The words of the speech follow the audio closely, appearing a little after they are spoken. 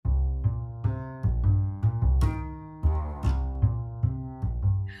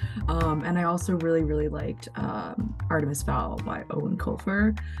And I also really, really liked Artemis Fowl by Owen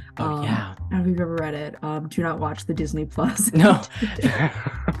Colfer. Oh yeah. I don't know if you've ever read it. Do not watch the Disney Plus if you No. did.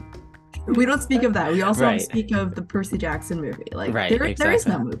 We don't speak of that. We also don't Right. speak of the Percy Jackson movie. Like Right, there is no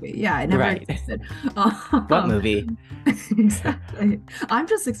exactly. movie. Yeah, it never Right. existed. What Um, movie? exactly. I'm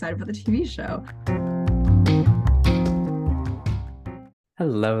just excited for the TV show.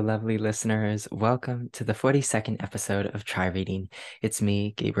 Hello, lovely listeners. Welcome to the 42nd episode of Try Reading. It's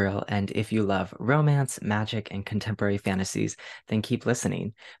me, Gabriel, and if you love romance, magic, and contemporary fantasies, then keep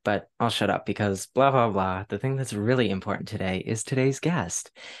listening. But I'll shut up because blah, blah, blah. The thing that's really important today is today's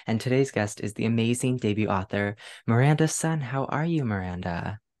guest. And today's guest is the amazing debut author, Miranda Sun. How are you,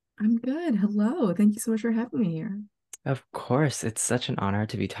 Miranda? I'm good. Hello. Thank you so much for having me here. Of course, it's such an honor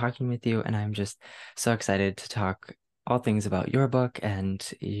to be talking with you, and I'm just so excited to talk all things about your book and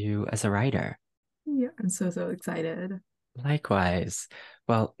you as a writer. Yeah, I'm so excited. Likewise.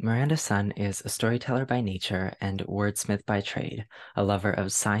 Well, Miranda Sun is a storyteller by nature and wordsmith by trade. A lover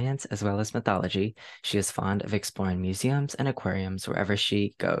of science as well as mythology, she is fond of exploring museums and aquariums wherever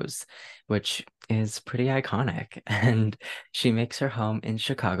she goes, which is pretty iconic. And she makes her home in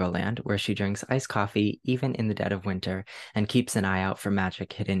Chicagoland, where she drinks iced coffee even in the dead of winter and keeps an eye out for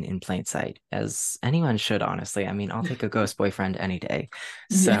magic hidden in plain sight, as anyone should, honestly. I mean, I'll take a ghost boyfriend any day.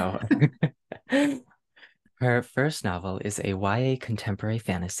 Yeah. So. Her first novel is a YA contemporary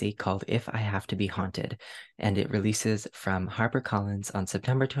fantasy called If I Have to Be Haunted, and it releases from HarperCollins on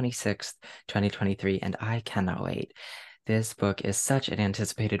September 26th, 2023, and I cannot wait. This book is such an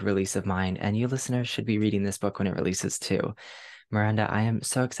anticipated release of mine, and you listeners should be reading this book when it releases too. Miranda, I am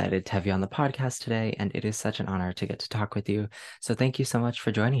so excited to have you on the podcast today, and it is such an honor to get to talk with you. So thank you so much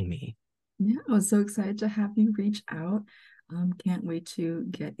for joining me. Yeah, I was so excited to have you reach out. Can't wait to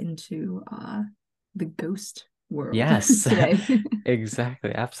get into the ghost world Yes, today.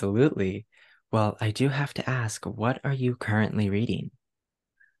 exactly, absolutely. Well, I do have to ask, what are you currently reading?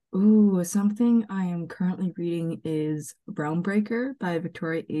 Ooh, something I am currently reading is Breaker by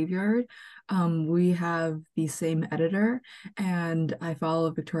Victoria Aveyard. We have the same editor, and I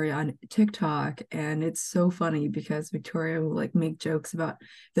follow Victoria on TikTok, and it's so funny because Victoria will like make jokes about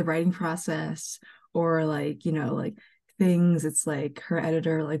the writing process or like, like things. It's like her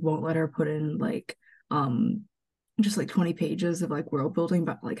editor like won't let her put in like just like 20 pages of like world building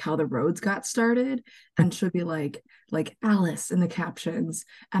about like how the roads got started, and she'll be like Alice in the captions,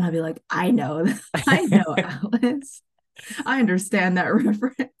 and I'll be like, I know. I know Alice, I understand that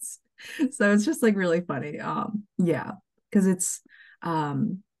reference. So it's just like really funny. Yeah, because it's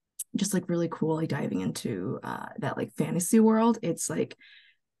um just like really cool like diving into that like fantasy world. It's like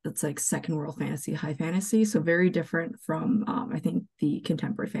second world fantasy, high fantasy, so very different from I think the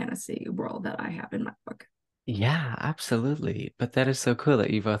contemporary fantasy world that I have in my book. Yeah, absolutely. But that is so cool that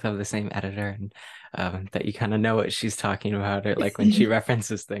you both have the same editor and that you kind of know what she's talking about, or like when she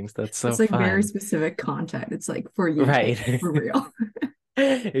references things. That's so It's like very fun. specific content. It's like for you, Right. Taylor, for real.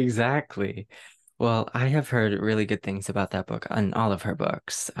 Exactly. Well, I have heard really good things about that book and all of her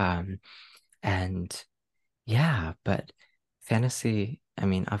books. And yeah, but fantasy, I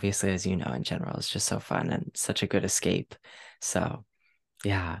mean, obviously, as you know, in general, is just so fun and such a good escape. So,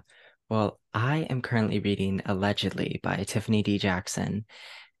 yeah. Well, I am currently reading Allegedly by Tiffany D. Jackson,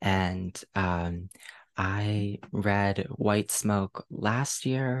 and I read White Smoke last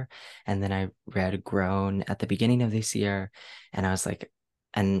year, and then I read Grown at the beginning of this year, and I was like,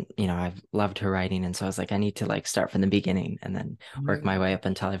 and I've loved her writing, and so I was like, I need to like start from the beginning and then work my way up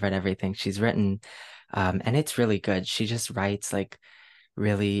until I've read everything she's written. And it's really good. She just writes like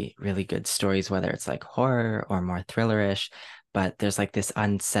really, really good stories, whether it's like horror or more thrillerish, but there's like this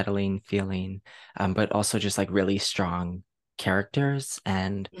unsettling feeling, but also just like really strong characters.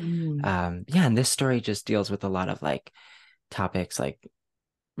 And Mm. yeah, and this story just deals with a lot of like topics like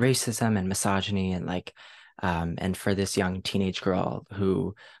racism and misogyny and like and for this young teenage girl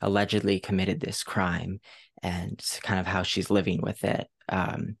who allegedly committed this crime and kind of how she's living with it.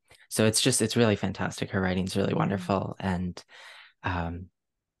 So it's really fantastic. Her writing's really wonderful, and um,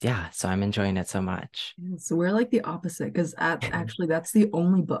 yeah, so I'm enjoying it so much. Yeah, so we're like the opposite because actually that's the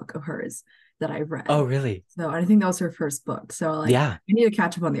only book of hers that I've Oh, read. really? So I think that was her first book. So like Yeah. I need to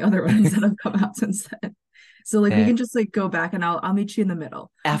catch up on the other ones that have come out since then. So like we Eh, can just like go back and I'll meet you in the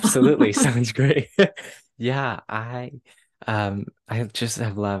middle. absolutely. Sounds great. Yeah, I just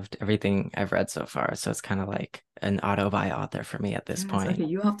have loved everything I've read so far. So it's kind of like an auto by author for me at this Yes, point. okay.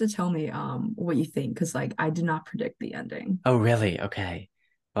 You have to tell me what you think because like I did not predict the ending. Oh, really? Okay.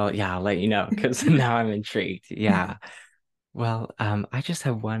 Well, yeah, I'll let you know because now I'm intrigued. Yeah. Well, I just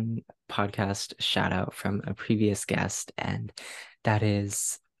have one podcast shout out from a previous guest, and that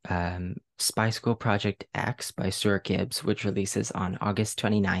is Spy School Project X by Stuart Gibbs, which releases on August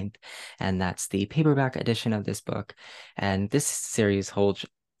 29th. And that's the paperback edition of this book. And this series holds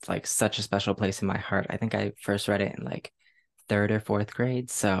like such a special place in my heart. I think I first read it in like third or fourth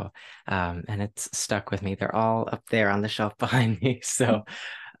grade. So, and it's stuck with me. They're all up there on the shelf behind me. So,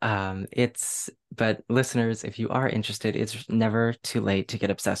 but listeners, if you are interested, it's never too late to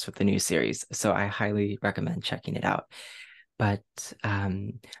get obsessed with the new series. So I highly recommend checking it out. But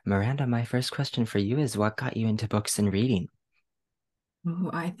Miranda, my first question for you is what got you into books and reading?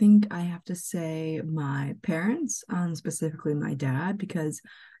 Oh, I think I have to say my parents, specifically my dad, because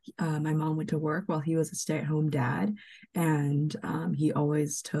my mom went to work while he was a stay-at-home dad, and he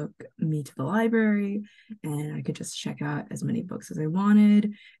always took me to the library, and I could just check out as many books as I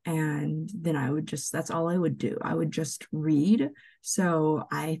wanted, and then that's all I would do. I would just read. So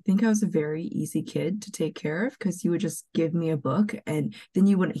I think I was a very easy kid to take care of because you would just give me a book, and then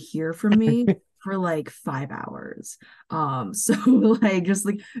you wouldn't hear from me for like 5 hours. So like just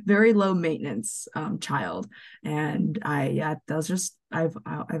like very low maintenance child. And yeah, that was just I've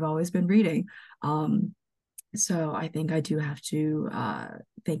always been reading. So I think I do have to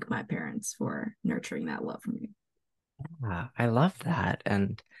thank my parents for nurturing that love for me. I love that.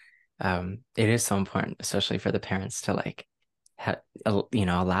 And it is so important, especially for the parents to like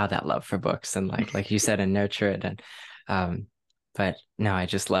allow that love for books and like you said, and nurture it. And um, but no, I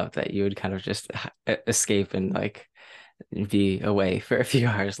just love that you would kind of just escape and like be away for a few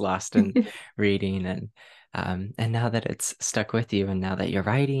hours lost in reading and now that it's stuck with you and now that you're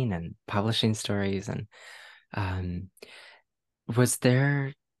writing and publishing stories and um was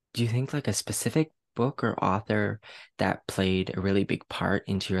there, do you think like a specific book or author that played a really big part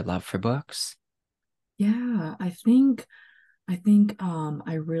into your love for books? Yeah, I think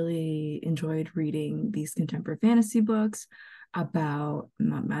I really enjoyed reading these contemporary fantasy books about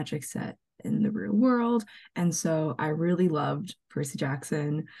magic set in the real world. And so I really loved Percy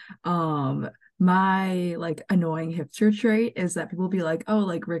Jackson. My like annoying hipster trait is that people be like, oh,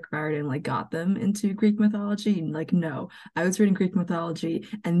 like Rick Riordan like got them into Greek mythology. And like, no, I was reading Greek mythology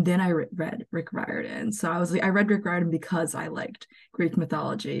and then I read Rick Riordan. So I was like, I read Rick Riordan because I liked Greek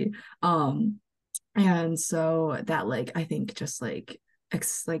mythology. And so that like I think just like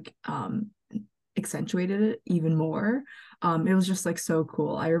accentuated it even more. It was just like so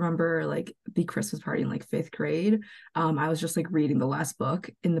cool. I remember like the Christmas party in like fifth grade. I was just like reading the last book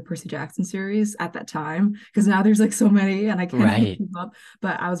in the Percy Jackson series at that time because now there's like so many and I can't even Right. keep up.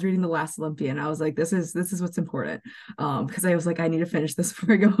 But I was reading the last Olympian. I was like, this is what's important. Because I was like, I need to finish this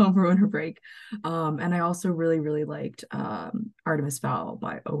before I go home for winter break. And I also really liked Artemis Fowl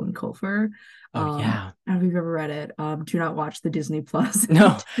by Owen Colfer. Oh yeah. I don't know if you've ever read it. Do not watch the Disney Plus.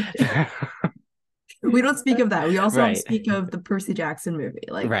 No. We don't speak of that. We also don't Right. speak of the Percy Jackson movie.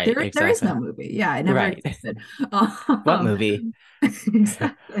 Like Right, there is no exactly. movie. Yeah, it never Right. existed. What Um, movie?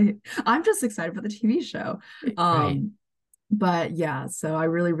 exactly. I'm just excited for the TV show. Right. Um, but yeah, so I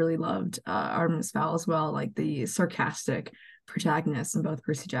really loved Artemis Fowl as well, like the sarcastic protagonists in both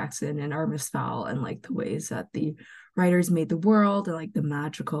Percy Jackson and Artemis Fowl, and like the ways that the writers made the world and like the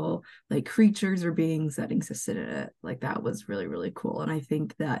magical like creatures or beings that existed in it. Like that was really cool, and I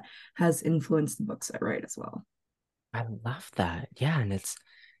think that has influenced the books I write as well. I love that. Yeah, and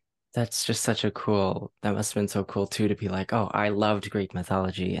that's just such a cool, that must have been so cool too to be like, oh, I loved Greek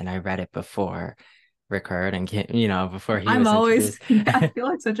mythology and I read it before Rick Riordan came, before he I'm was always introduced. yeah, I feel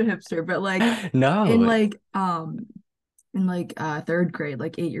like such a hipster, but like in No. like third grade,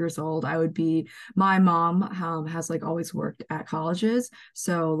 like 8 years old, I would be my mom has like always worked at colleges,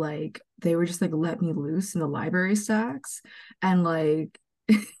 so like they would just like let me loose in the library stacks and like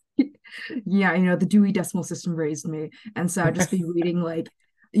yeah, the Dewey Decimal System raised me, and so I'd just be reading like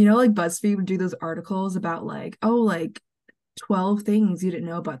like BuzzFeed would do those articles about like, oh, like 12 things you didn't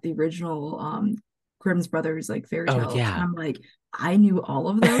know about the original Grimm's Brothers like fairy Oh tales. And yeah. I'm like, I knew all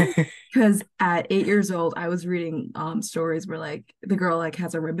of those because at 8 years old, I was reading stories where like the girl like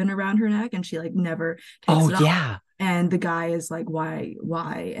has a ribbon around her neck and she like never takes Oh it off. yeah. And the guy is like,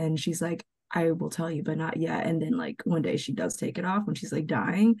 why? And she's like, I will tell you, but not yet. And then like one day she does take it off when she's like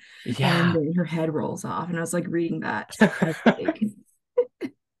dying, and Yeah. then her head rolls off. And I was like reading that as like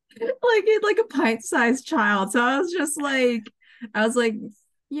like a pint-sized child. So I was like,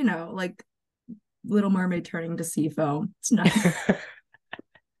 like Little Mermaid turning to sea foam. It's nothing.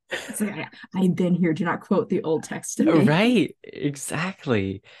 It's like I've been here. Do not quote the old text to me. Right,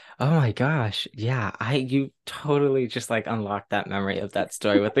 exactly. Oh my gosh. Yeah, you totally just like unlocked that memory of that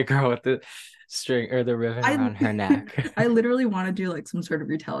story with the girl with the string or the ribbon I around her neck. I literally want to do like some sort of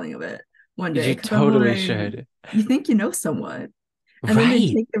retelling of it one day You because I'm totally like, should. you think you know someone, And then they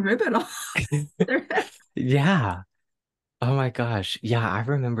Right. take the ribbon off their head. Yeah. Oh my gosh. Yeah, I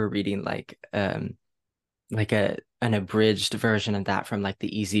remember reading like a an abridged version of that from like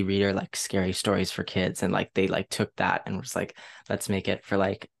the Easy Reader, like scary stories for kids, and like they like took that and was like, let's make it for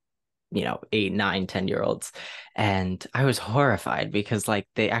like, 8, 9, 10 year olds. And I was horrified because like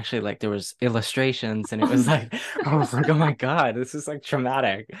they actually like there was illustrations and it Oh was my like I was like, oh my God, this is like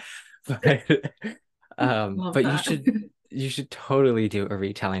traumatic. But love but that. you should totally do a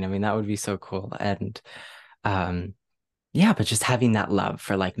retelling. I mean, that would be so cool. And um yeah, but just having that love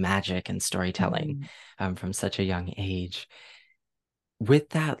for like magic and storytelling Mhm. from such a young age. With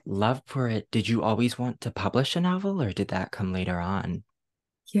that love for it, did you always want to publish a novel or did that come later on?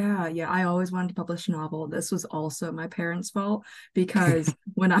 Yeah, yeah. I always wanted to publish a novel. This was also my parents' fault because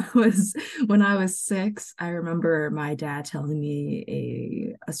when I was 6, I remember my dad telling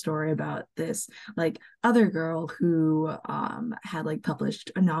me a story about this like other girl who had like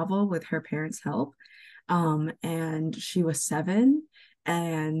published a novel with her parents' help. And she was 7,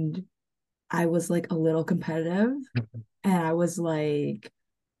 and I was like a little competitive, and I was like,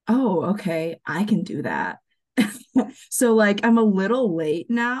 oh, okay, I can do that. So like I'm a little late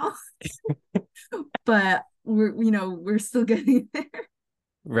now, but we're still getting there. It's,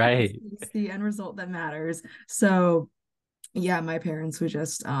 Right. it's the end result that matters. So yeah, my parents would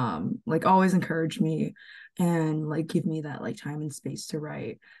just like always encourage me and like give me that like time and space to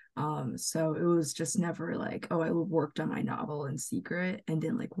write. So it was just never like, oh, I worked on my novel in secret, and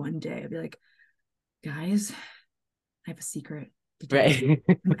then like one day I'd be like, guys, I have a secret to tell you.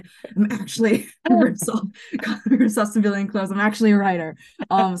 Right. I'm actually rips off, rips off civilian clothes. I'm actually a writer.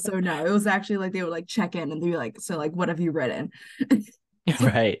 So no, it was actually like they would like check in and they'd be like, so like what have you written? So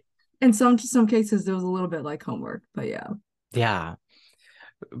Right. in some cases there was a little bit like homework, but yeah. Yeah.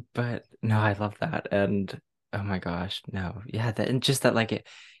 But no, I love that. And oh my gosh, no. Yeah, that and just that like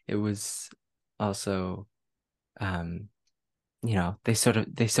it was also um, they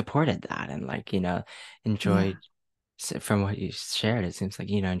supported that and like, Yeah. enjoyed from what you shared, it seems like,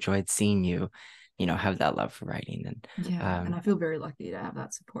 enjoyed seeing you, have that love for writing and Yeah. And um I feel very lucky to have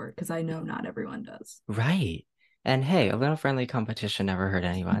that support because I know not everyone does. right. And hey, a little friendly competition never hurt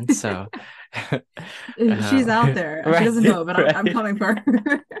anyone. So She's uh, out there. She right, doesn't know, but I'm right. coming for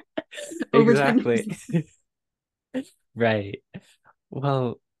her. Over 10 years. Exactly. Right.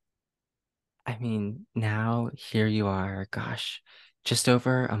 Well, I mean, now here you are, gosh, just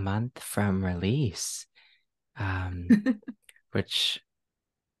over a month from release. Um, which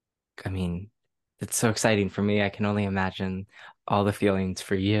I mean, it's so exciting for me. I can only imagine all the feelings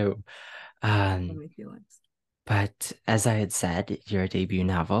for you. So Um, many feelings. but as I had said, your debut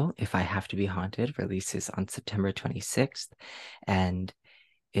novel, If I Have to Be Haunted, releases on September 26th, and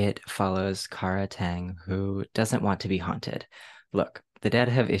it follows Kara Tang, who doesn't want to be haunted. Look, the dead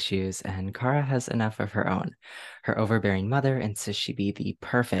have issues, and Kara has enough of her own. Her overbearing mother insists she be the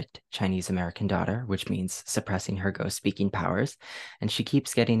perfect Chinese American daughter, which means suppressing her ghost speaking powers, and she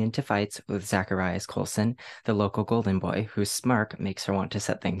keeps getting into fights with Zacharias Colson, the local golden boy, whose smirk makes her want to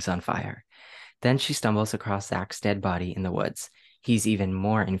set things on fire. Then she stumbles across Zach's dead body in the woods. He's even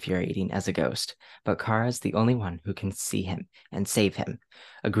more infuriating as a ghost, but Kara's the only one who can see him and save him.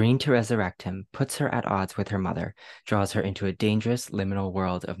 Agreeing to resurrect him puts her at odds with her mother, draws her into a dangerous liminal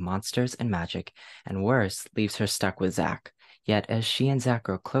world of monsters and magic, and worse, leaves her stuck with Zach. Yet, as she and Zach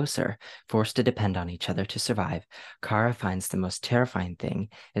grow closer, forced to depend on each other to survive, Kara finds the most terrifying thing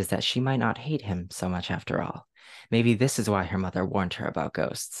is that she might not hate him so much after all. Maybe this is why her mother warned her about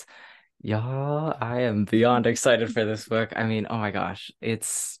ghosts. Y'all, I am beyond excited for this book. I mean, oh my gosh,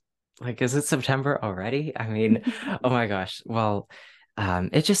 it's like, is it September already? I mean, oh my gosh. Well,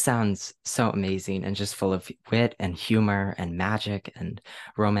 it just sounds so amazing and just full of wit and humor and magic and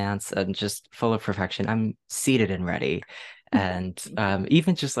romance and just full of perfection. I'm seated and ready. And Thank you.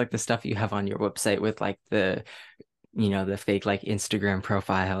 even just like the stuff you have on your website with like the fake like Instagram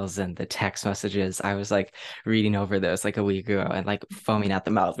profiles and the text messages. I was like reading over those like a week ago and like foaming at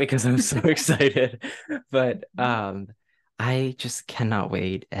the mouth because I'm so excited. But I just cannot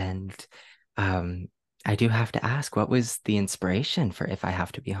wait. And um I do have to ask, what was the inspiration for If I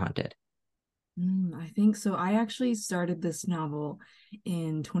Have to Be Haunted? I think so. I actually started this novel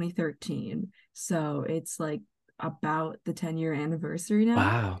in 2013. So it's like about the 10-year anniversary now.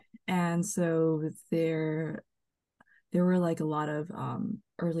 Wow. And so there were like a lot of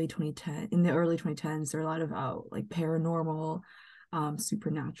early 2010 in the early 2010s, there were a lot of like paranormal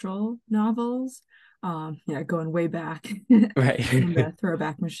supernatural novels. Yeah, going way back in Right. the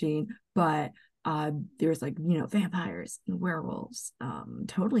throwback machine. But there's like, you know, vampires and werewolves,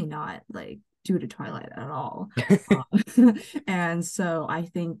 totally not like due to Twilight at all. And so I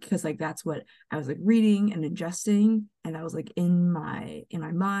think because like that's what I was like reading and ingesting, and that was like in my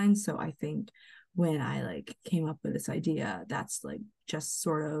mind. So I think when I like came up with this idea, that's like just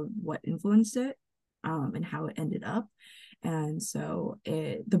sort of what influenced it, and how it ended up. And so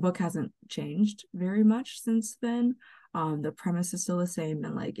the book hasn't changed very much since then. The premise is still the same,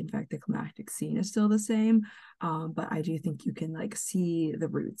 and like in fact the climactic scene is still the same. But I do think you can like see the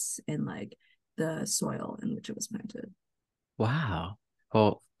roots in like the soil in which it was planted. Wow.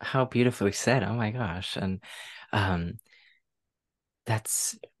 Well, how beautifully said. Oh my gosh. And um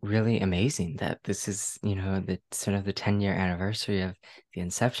that's really amazing that this is, the sort of the 10-year anniversary of the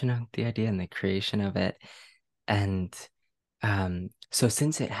inception of the idea and the creation of it. And so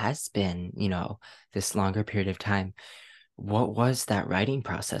since it has been, this longer period of time, what was that writing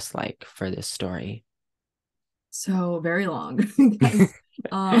process like for this story? So very long because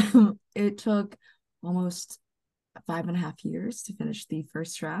it took almost 5.5 years to finish the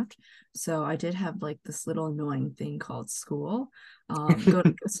first draft. So I did have like this little annoying thing called school. Go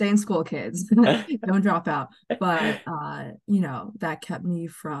stay in school, kids. Don't drop out. But you know, that kept me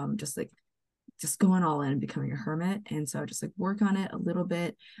from just going all in and becoming a hermit. And so I just like work on it a little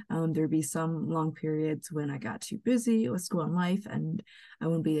bit. There'd be some long periods when I got too busy with school and life and I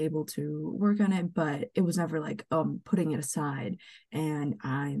wouldn't be able to work on it, but it was never like putting it aside and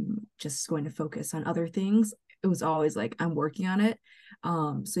I'm just going to focus on other things. It was always like I'm working on it.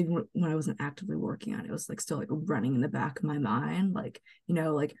 So even when I wasn't actively working on it, it was like still like running in the back of my mind, like, you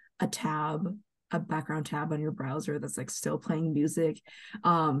know, like a background tab on your browser that's like still playing music.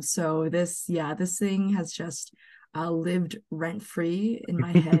 So this thing has just lived rent free in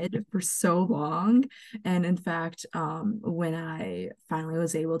my head for so long. And in fact, when I finally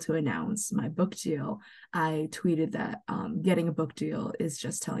was able to announce my book deal, I tweeted that getting a book deal is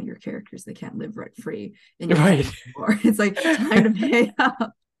just telling your characters they can't live rent free in your head Right. anymore. It's like time to pay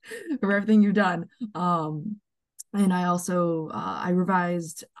up for everything you've done. And I also I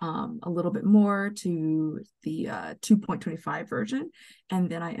revised a little bit more to the 2.25 version, and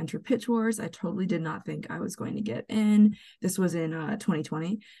then I entered Pitch Wars. I totally did not think I was going to get in. This was in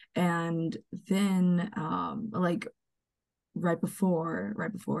 2020, and then like right before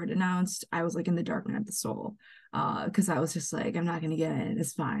it announced, I was like in the dark night of the soul, because I was just like, I'm not gonna get in.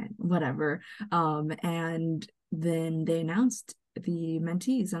 It's fine, whatever. And then they announced the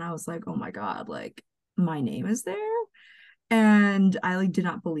mentees, and I was like, oh my god, like my name is there, and I like did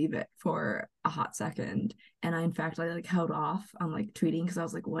not believe it for a hot second. And I in fact I like held off on like tweeting because I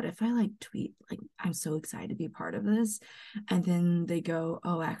was like, what if I like tweet like I'm so excited to be part of this, and then they go,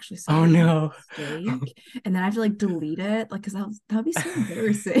 oh actually Oh sorry, no. mistake, and then I have to like delete it, like because that would be so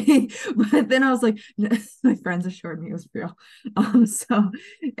embarrassing. But then I was like, my friends assured me it was real. So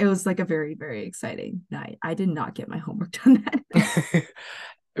it was like a very very exciting night. I did not get my homework done that night.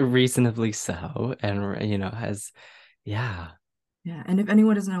 Reasonably so. And, has, yeah. Yeah, and if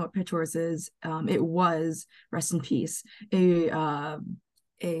anyone doesn't know what Pitch Wars is, it was rest in peace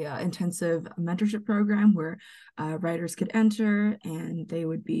a intensive mentorship program where writers could enter and they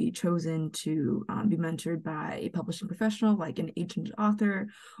would be chosen to be mentored by a publishing professional like an agent author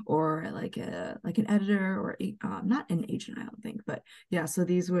or like an editor or not an agent I don't think, but yeah, so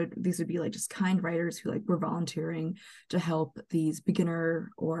these would be like just kind writers who like were volunteering to help these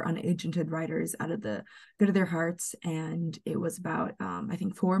beginner or unagented writers out of the good of their hearts. And it was about I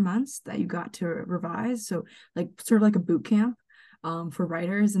think 4 months that you got to revise, so like sort of like a boot camp for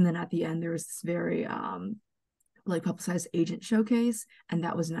writers. And then at the end, there was this very like publicized agent showcase. And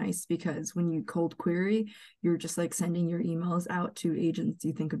that was nice because when you cold query, you're just like sending your emails out to agents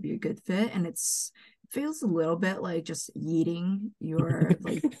you think would be a good fit. And it feels a little bit like just yeeting your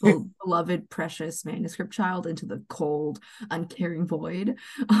like beloved precious manuscript child into the cold uncaring void,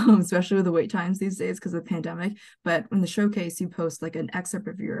 especially with the wait times these days because of the pandemic. But in the showcase you post like an excerpt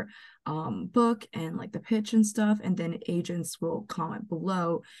of your book and like the pitch and stuff, and then agents will comment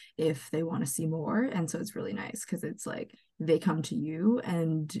below if they want to see more. And so it's really nice because it's like they come to you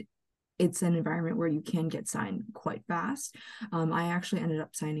and it's an environment where you can get signed quite fast. I actually ended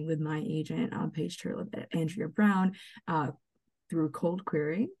up signing with my agent, Paige Turlip at Andrea Brown, through cold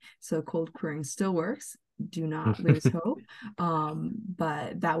query. So cold querying still works. do not lose hope.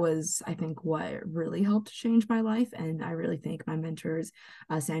 But that was, I think, what really helped change my life. And I really thank my mentors,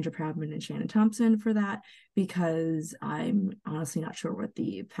 Sandra Proudman and Shannon Thompson, for that, because I'm honestly not sure what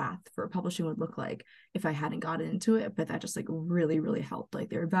the path for publishing would look like if I hadn't gotten into it. But that just like really, really helped, like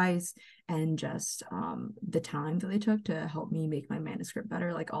their advice and just the time that they took to help me make my manuscript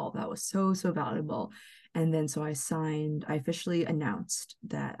better. Like all of that was so, so valuable. And then so I officially announced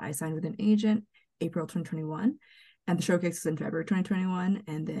that I signed with an agent April 2021. And the showcase was in February 2021.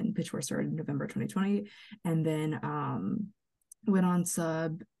 And then Pitch War started in November 2020. And then went on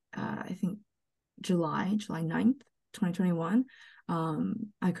sub, I think July 9th, 2021.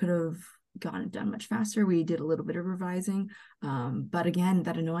 I could have gotten it done much faster. We did a little bit of revising. But again,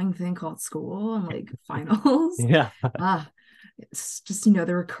 that annoying thing called school and like finals. Yeah. It's just,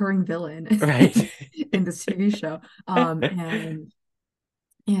 the recurring villain Right. in this TV show. And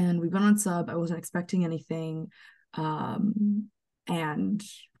we went on sub. I wasn't expecting anything. And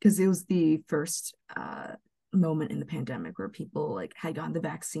because it was the first moment in the pandemic where people like had gotten the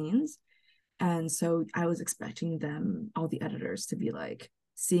vaccines. And so I was expecting them, all the editors, to be like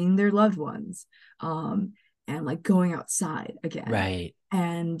seeing their loved ones, and like going outside again. Right.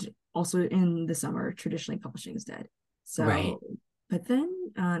 And also in the summer, traditionally publishing is dead. Right. So, but then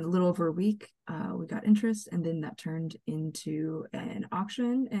a little over a week, we got interest, and then that turned into an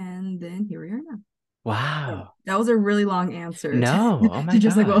auction, and then here we are now. So Wow. that was a really long answer No. Oh to my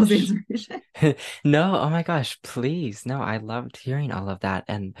just like what was the gosh. inspiration. No, oh my gosh, please. No, I loved hearing all of that.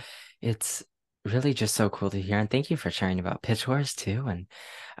 And it's really just so cool to hear. And thank you for sharing about Pitch Wars too. And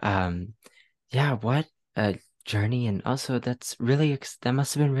um, yeah, what a journey. And also that's really that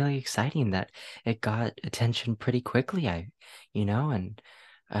must have been really exciting that it got attention pretty quickly. And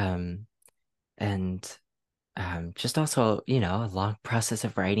um and just also, a long process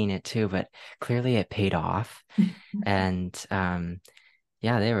of writing it too, but clearly it paid off. And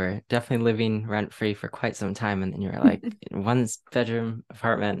yeah, they were definitely living rent free for quite some time. And then you were like, one bedroom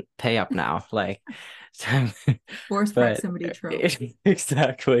apartment, pay up now. Like, time. Forced But proximity trope.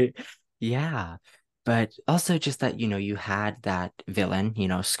 exactly. Yeah. But also just that, you had that villain,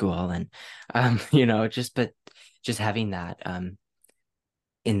 school and, but just having that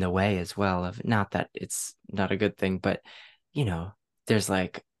in the way as well of not that it's not a good thing, but, you know, there's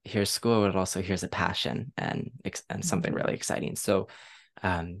like, here's school, but also here's a passion and something Mhm. really exciting. So,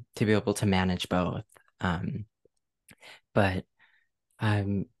 to be able to manage both. Um, but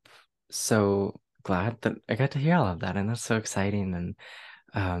I'm so glad that I got to hear all of that, and that's so exciting. And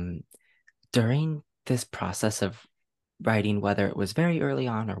um, during this process of writing, whether it was very early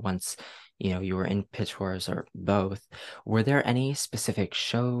on or once, you were in Pitch Wars or both, were there any specific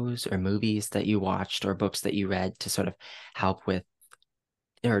shows or movies that you watched or books that you read to sort of help with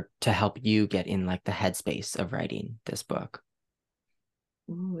or to help you get in like the headspace of writing this book?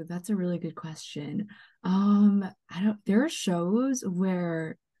 Ooh, that's a really good question. I don't, there are shows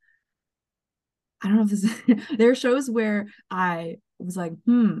where I don't know if this is, there are shows where I was like,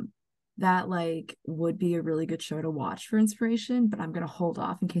 that like would be a really good show to watch for inspiration, but I'm gonna hold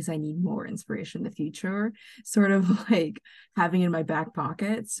off in case I need more inspiration in the future, sort of like having in my back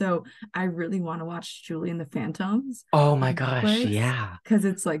pocket. So I really want to watch Julie and the Phantoms Oh my on gosh, Netflix yeah. because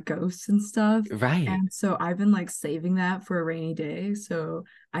it's like ghosts and stuff. Right. And so I've been like saving that for a rainy day. So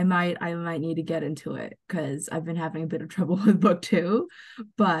I might need to get into it because I've been having a bit of trouble with book two.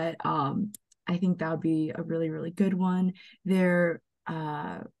 But I think that would be a really, really good one. There,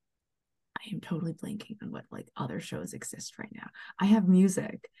 I am totally blanking on what like other shows exist right now. I have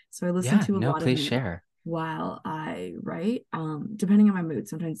music, so I listen Yeah, to a no, lot of please music share. while I write. Depending on my mood,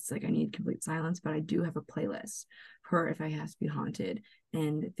 sometimes it's like I need complete silence, but I do have a playlist for if I have to be haunted,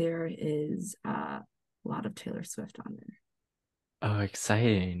 and there is a lot of Taylor Swift on there. Oh,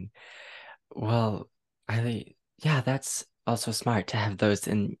 exciting. Well, yeah, that's also smart to have those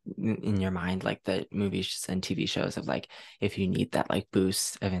in your mind, like the movies and TV shows of like if you need that like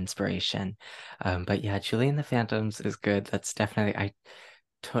boost of inspiration. But yeah, Julie and the Phantoms is good. That's definitely I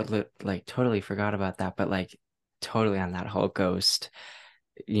totally forgot about that, but like totally on that whole ghost,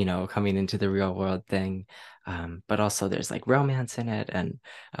 coming into the real world thing. But also there's like romance in it, and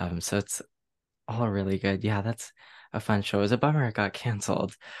so it's all really good. Yeah, that's a fun show. It was a bummer it got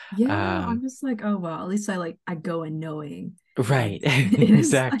canceled. Yeah, I'm Um, just like, oh well, at least I go in knowing right. it is like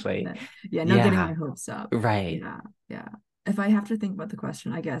Exactly. that. Yeah, no getting my Yeah, hopes up. right. Yeah, yeah. If I have to think about the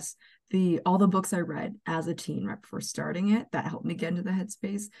question, I guess the all the books I read as a teen right before starting it, that helped me get into the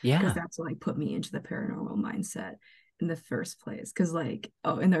headspace because Yeah. that's what like put me into the paranormal mindset. in the first place. Because like,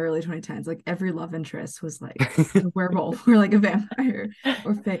 oh, in the early 2010s, like every love interest was like a werewolf or like a vampire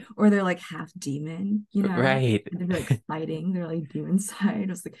or or they're like half demon, you know? Right. And they're like fighting, they're like demon side. It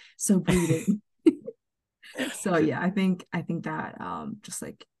was like so brooding. So yeah, I think that just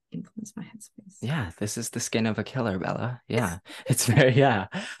like influenced my headspace. Yeah, this is the skin of a killer, Bella. Yeah. It's very, yeah.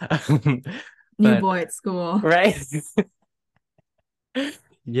 New But boy at school. right.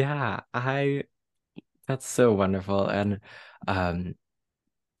 Yeah, that's so wonderful. And um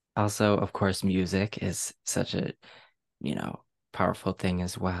also, of course, music is such a, you know, powerful thing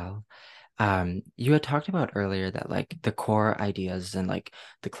as well. You had talked about earlier that like the core ideas and like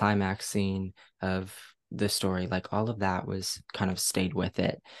the climax scene of the story, like all of that was kind of stayed with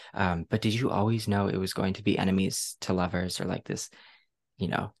it. But did you always know it was going to be enemies to lovers or like this, you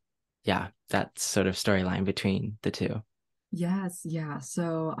know, yeah, that sort of storyline between the two? Yes, yeah.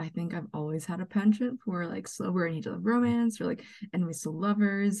 So I think I've always had a penchant for like slow burn hate to love romance or like enemies to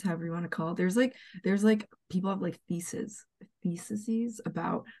lovers, however you want to call it. There's like people have like theses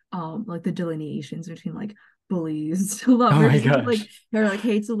about like the delineations between like bullies to Oh my lovers, like gosh. they're like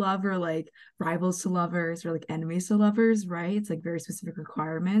hate to love or like rivals to lovers or like enemies to lovers, right? It's like very specific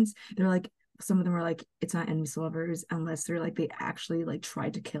requirements. They're like some of them are like it's not enemies to lovers unless they're like they actually like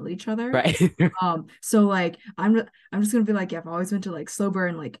tried to kill each other. Right. So like I'm just gonna be like, yeah, I've always been to like sober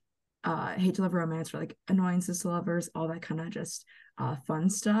and like hate to love romance or like annoyances to lovers, all that kind of just fun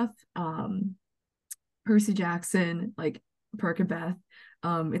stuff. Percy Jackson, like Perk and Beth.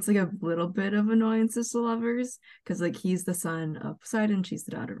 It's like a little bit of annoyances to lovers because like he's the son of Poseidon, she's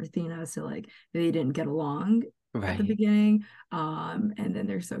the daughter of Athena, so like they didn't get along at the Right. beginning. And then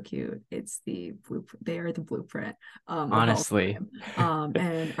they're so cute. It's the blueprint, they are the blueprint of all Honestly. time.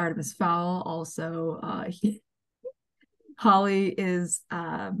 And Artemis Fowl also Holly is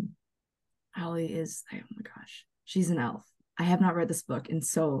oh my gosh, she's an elf. I have not read this book in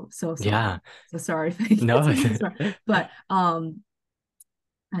so Yeah. long. So sorry if I get No. some things wrong. But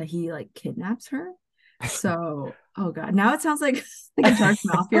he like kidnaps her. So oh god, now it sounds like like a dark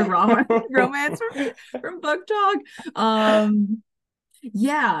mafia romance from Book Talk.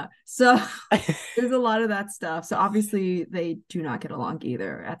 Yeah. So there's a lot of that stuff. So obviously they do not get along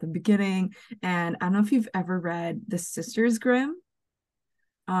either at the beginning. And I don't know if you've ever read The Sisters Grimm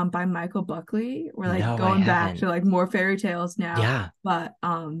by Michael Buckley. We're like No, I going back haven't. to like more fairy tales now. Yeah. But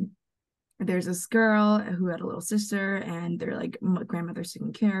there's this girl who had a little sister and their like grandmother's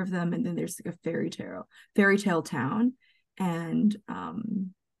taking care of them. And then there's like a fairy tale town. And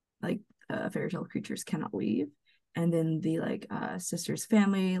like fairy tale creatures cannot leave. And then the like sister's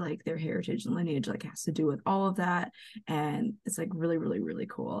family, like their heritage and lineage, like has to do with all of that. And it's like really, really, really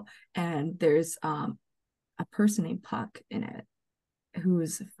cool. And there's a person named Puck in it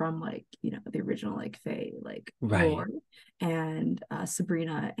who's from like the original like Fae like Right. lore, and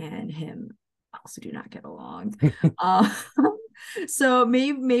Sabrina and him also do not get along. uh so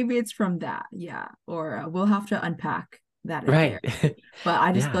maybe it's from that, yeah, or we'll have to unpack that in Right. therapy. But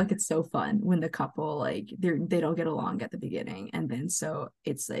I just feel Yeah. like it's so fun when the couple like they don't get along at the beginning, and then so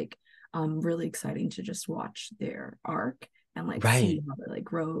it's like really exciting to just watch their arc and like see Right. how they like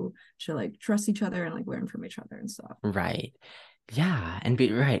grow to like trust each other and like learn from each other and stuff. Right. Yeah, and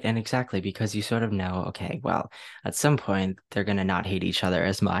be right, and exactly because you sort of know, okay, well, at some point they're gonna not hate each other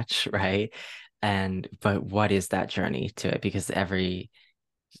as much, right? And but what is that journey to it? Because every,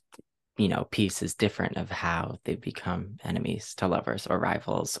 piece is different of how they become enemies to lovers or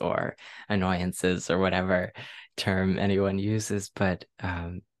rivals or annoyances or whatever term anyone uses. But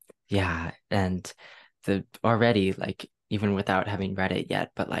yeah, and the already like even without having read it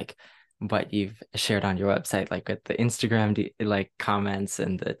yet, but like what you've shared on your website, like with the Instagram like comments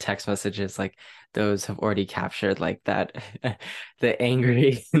and the text messages, like those have already captured like that the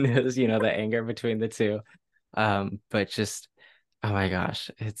angry, the anger between the two. But just oh my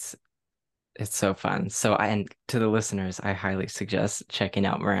gosh, it's so fun. So and to the listeners, I highly suggest checking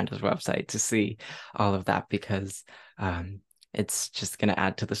out Miranda's website to see all of that because it's just going to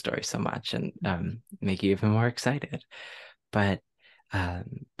add to the story so much and make you even more excited. But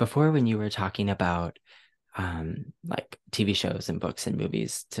before, when you were talking about like TV shows and books and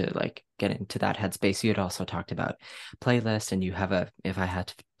movies to like get into that headspace, you had also talked about playlist, and you have a If I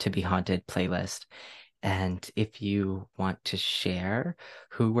Had to Be Haunted playlist. And if you want to share,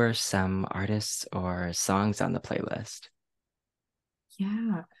 who were some artists or songs on the playlist?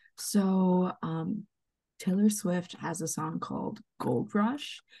 Yeah. So Taylor Swift has a song called Gold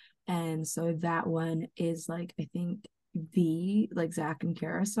Rush. And so that one is like I think the like Zach and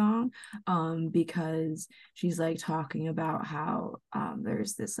Kara song, because she's like talking about how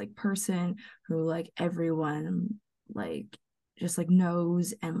there's this like person who like everyone like just like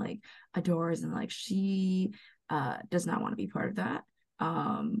knows and like adores, and like she does not want to be part of that,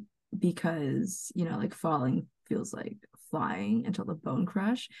 because like falling feels like flying until the bone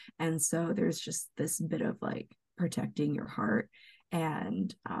crush. And so there's just this bit of like protecting your heart,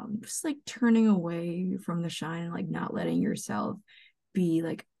 and just like turning away from the shine and like not letting yourself be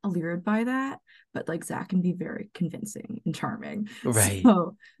like allured by that. But like Zach can be very convincing and charming. Right.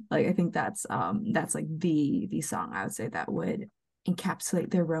 So like I think that's like the song I would say that would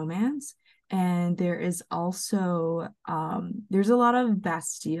encapsulate their romance. And there is also there's a lot of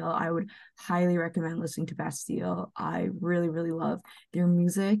Bastille. I would highly recommend listening to Bastille. I really, really love their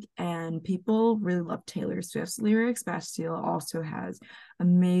music, and people really love Taylor Swift's lyrics. Bastille also has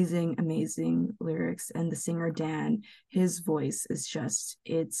amazing, amazing lyrics, and the singer Dan, his voice is just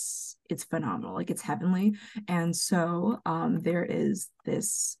it's phenomenal. Like it's heavenly. And so there is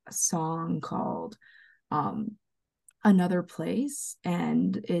this song called um Another Place,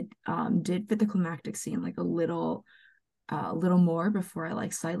 and it did fit the climactic scene like a little more before I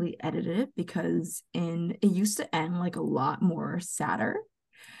like slightly edited it, because in it used to end like a lot more sadder.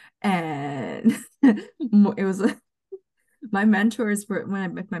 And it was my mentors were when I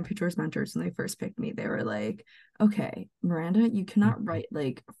met my pitchers mentors when they first picked me, they were like, okay, Miranda, you cannot write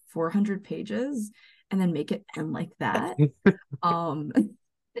like 400 pages and then make it end like that. um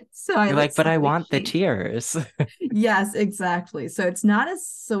so I You're like like, but I slightly want the changed. tears. Yes, exactly. So it's not as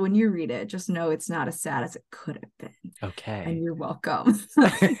so when you read it, just know it's not as sad as it could have been. And Okay. you're welcome.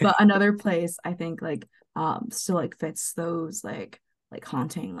 But Another Place, I think like still like fits those like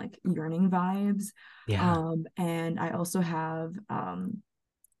haunting, like yearning vibes. Yeah. And I also have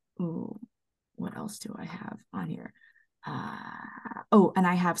ooh, what else do I have on here? Oh, and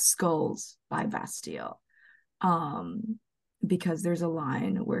I have Skulls by Bastille. Um, because there's a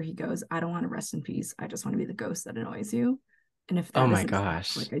line where he goes, I don't want to rest in peace. I just want to be the ghost that annoys you. And if Oh that my isn't sad,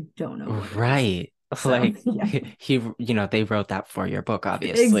 gosh. like I don't know what is. Right. So Like yeah. they wrote that for your book,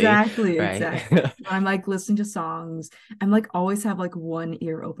 obviously, Exactly, right? exactly. When I'm like listening to songs, I'm like always have like one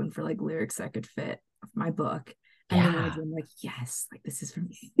ear open for like lyrics that could fit my book. And the words Yeah, I'm like, yes, like this is for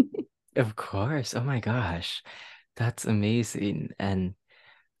me. of course. Oh my gosh. That's amazing. And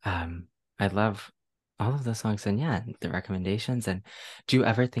um I love all of the songs and yeah, the recommendations. And do you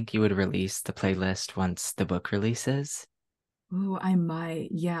ever think you would release the playlist once the book releases? Oh, I might.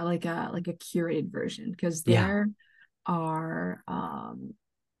 Yeah, like a curated version, because Yeah.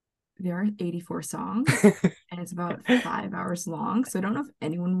 there are 84 songs, and it's about 5 hours long. So I don't know if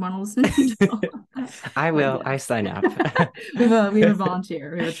anyone want to listen to all of that, I but will. I yes. sign up. We have a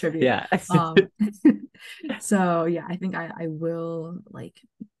volunteer, we have a tribute. Yeah. Um so yeah, I think I will like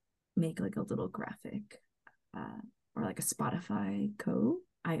make like a little graphic uh or like a Spotify code.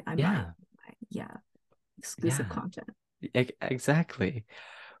 I might, Yeah. yeah, exclusive Yeah. content. Exactly.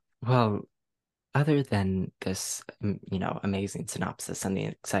 Well, other than this, amazing synopsis and the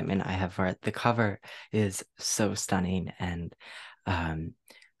excitement I have for it, the cover is so stunning. And um,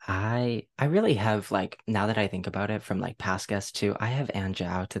 I really have like now that I think about it from like past guests too, I have Anne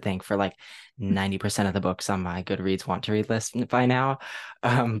Zhao to thank for like 90% of the books on my Goodreads want to read list by now.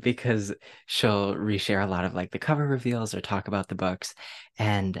 Because she'll reshare a lot of like the cover reveals or talk about the books.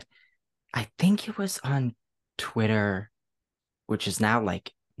 And I think it was on Twitter, which is now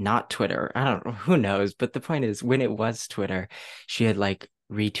like not Twitter. I don't know, who knows, but the point is when it was Twitter, she had like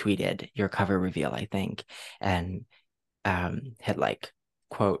retweeted your cover reveal, I think, and had like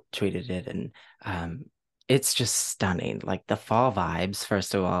quote tweeted it and it's just stunning. Like the fall vibes,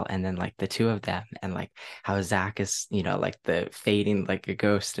 first of all, and then like the two of them and like how Zach is, like the fading like a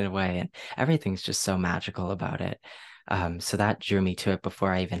ghost in a way, and everything's just so magical about it. So that drew me to it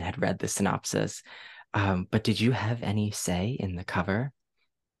before I even had read the synopsis. But did you have any say in the cover?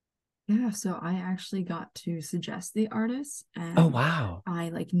 Yeah, so I actually got to suggest the artist, Oh, and wow. I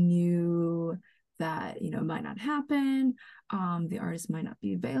like knew that, it might not happen. The artist might not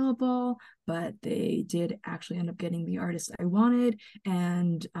be available, but they did actually end up getting the artist I wanted.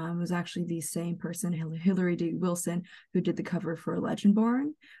 And it was actually the same person, Hillary D. Wilson, who did the cover for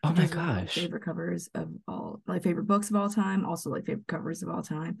Legendborn, Oh which my is one of my gosh. favorite covers of all, like favorite books of all time, also like favorite covers of all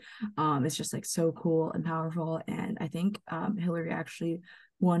time. It's just like so cool and powerful. And I think Hillary actually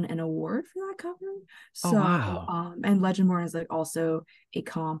won an award for that cover. Oh, So, wow. and Legendborn is like also a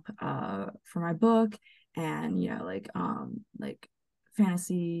comp for my book, and like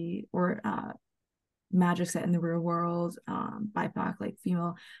fantasy or magic set in the real world, BIPOC like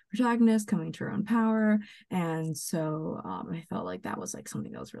female protagonist coming to her own power. And so I felt like that was like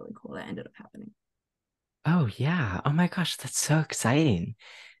something that was really cool that ended up happening. Oh, yeah. Oh my gosh, that's so exciting.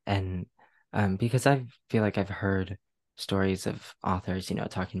 And Because I feel like I've heard stories of authors,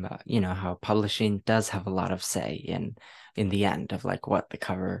 talking about, how publishing does have a lot of say in the end of like what the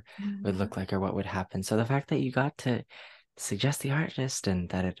cover would Yeah. look like or what would happen. So the fact that you got to suggest the artist and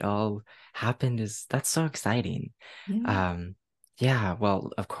that it all happened that's so exciting. Yeah. Um, yeah,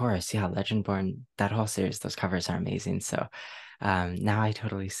 well, of course, yeah, Legendborn, that whole series, those covers are amazing. So now I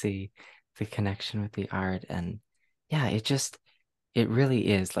totally see the connection with the art and yeah, it really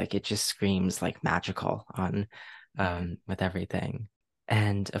is like it just screams like magical on with everything.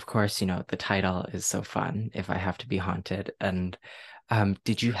 And of course, the title is so fun, If I Have to Be Haunted. And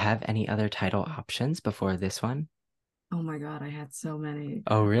did you have any other title options before this one? Oh my God, I had so many.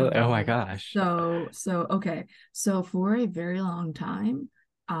 Oh, really? Oh my Um, gosh. okay. So for a very long time,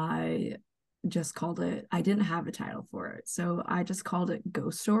 I just called it, I didn't have a title for it. So I just called it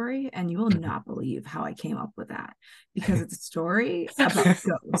Ghost Story. And you will not believe how I came up with that because it's a story about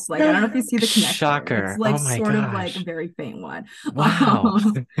ghosts. Like, I don't know if you see the connection. It's Shocker. like Oh my sort of like a gosh. very faint one. Wow.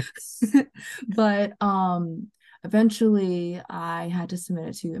 But eventually I had to submit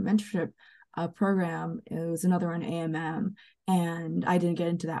it to a mentorship program. It was another one, AMM, and I didn't get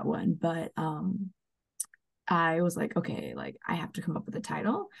into that one, but I was like, okay, like I have to come up with a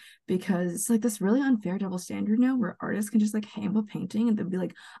title because it's like this really unfair double standard now where artists can just like hang up a painting and they'll be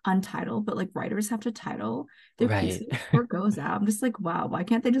like untitled, but like writers have to title their Right. pieces before it goes out. I'm just like, wow, why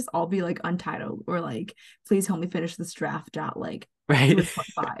can't they just all be like untitled or like, please help me finish this draft at like Right.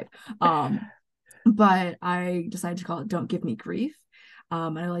 3.5. But I decided to call it Don't Give Me Grief.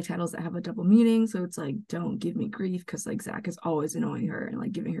 And I like titles that have a double meaning. So it's like, don't give me grief, because like Zach is always annoying her and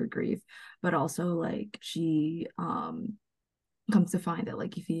like giving her grief. But also like she comes to find that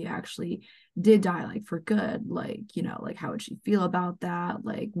like if he actually did die like for good, like, like how would she feel about that?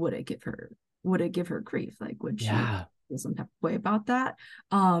 Like would it give her grief? Like would she Yeah. feel some type of way about that?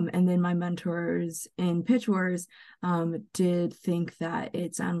 And then my mentors in Pitch Wars did think that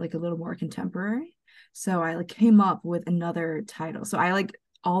it sounded like a little more contemporary. So I like came up with another title. So I like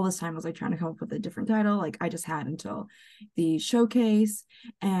all this time I was like trying to come up with a different title. Like I just had until the showcase,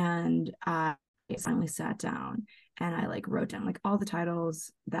 and I finally sat down and I like wrote down like all the titles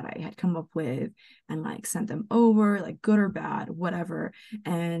that I had come up with and like sent them over, like good or bad, whatever.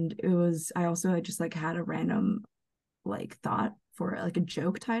 And I also just like had a random like thought for like a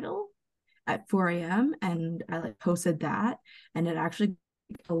joke title at 4 a.m. and I like posted that, and it actually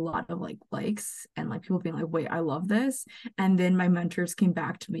a lot of like likes and like people being like, wait, I love this. And then my mentors came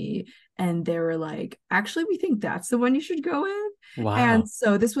back to me and they were like, actually, we think that's the one you should go with. And Wow.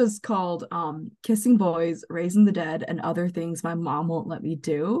 so this was called Kissing Boys, Raising the Dead, and Other Things My Mom Won't Let Me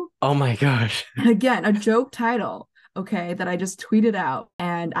Do. Oh my gosh. Again, a joke title, okay, that I just tweeted out.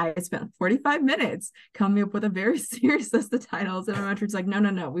 And I spent 45 minutes coming up with a very serious list of titles. And my mentor's like, no, no,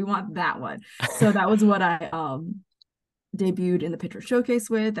 no, we want that one. So that was what I debuted in the picture showcase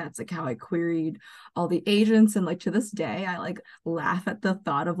with. That's like how I queried all the agents, and like to this day I like laugh at the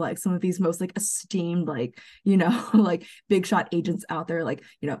thought of like some of these most like esteemed like like big shot agents out there, like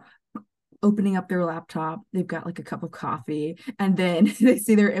opening up their laptop, they've got like a cup of coffee, and then they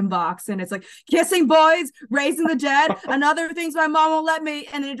see their inbox and it's like Kissing Boys, Raising the Dead, and Other Things My Mom Won't Let Me,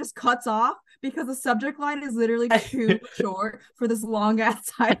 and then it just cuts off because the subject line is literally too short for this long ass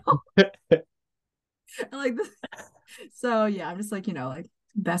title. Like this. So yeah, I'm just like, like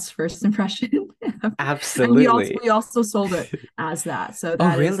best first impression. And we also Absolutely. we also sold it as that. So Oh,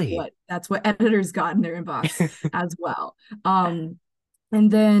 that is really? what editors got in their inbox as well. And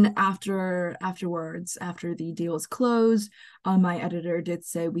then afterwards, after the deal is closed, my editor did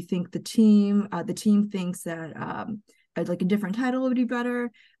say we think the team thinks that like a different title would be better.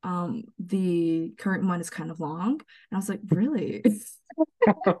 The current one is kind of long. And I was like, really?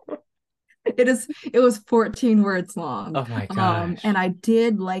 It was 14 words long. Oh my And gosh. I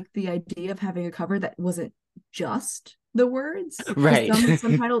did like the idea of having a cover that wasn't just the words, because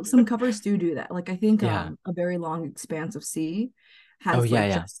Right. some covers do that. Like I think Yeah. A Very Long Expanse of Sea Oh, has yeah, like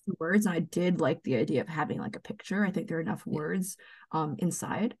yeah. just the words, and I did like the idea of having like a picture. I think there are enough words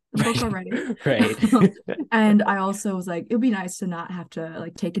inside the book Right. already. Right. And I also was like, it'd be nice to not have to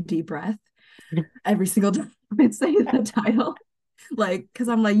like take a deep breath every single time I say the title. Like, because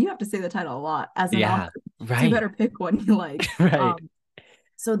I'm like, you have to say the title a lot as an author, Yeah. so you Right. better pick one you like. Right.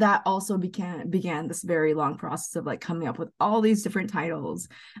 So that also began this very long process of like coming up with all these different titles.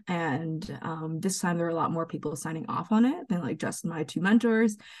 And this time there were a lot more people signing off on it than like just my two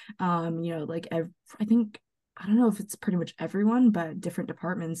mentors. Like I think, I don't know if it's pretty much everyone, but different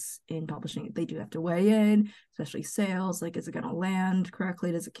departments in publishing, they do have to weigh in, especially sales. Like, is it going to land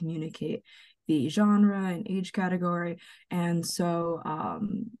correctly? Does it communicate the genre and age category? And so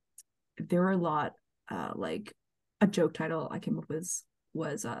there were a lot, like a joke title I came up with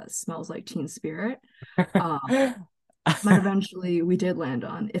was Smells Like Teen Spirit. Um, but eventually we did land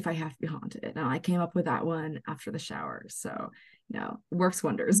on If I Have to Be Haunted. And I came up with that one after the shower. So, works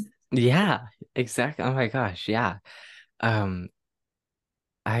wonders. Yeah, exactly. Oh my gosh, yeah. Um,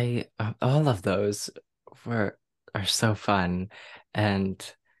 I all of those were are so fun,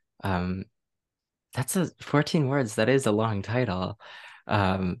 and um, that's a 14 words. That is a long title.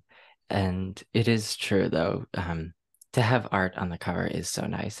 Um, and it is true though. To have art on the cover is so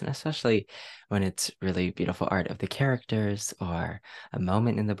nice, and especially when it's really beautiful art of the characters or a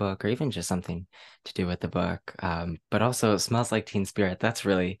moment in the book or even just something to do with the book. But also it smells like Teen Spirit. That's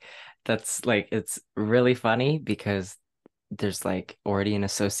like it's really funny because there's like already an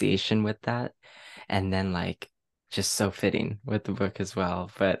association with that, and then like just so fitting with the book as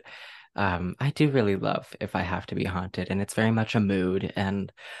well. But I do really love If I Have to Be Haunted, and it's very much a mood,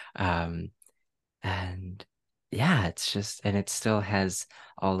 um, and yeah, it's just, and it still has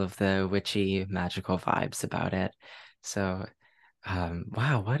all of the witchy, magical vibes about it. So,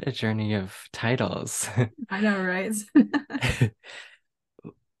 wow, what a journey of titles. I know, right?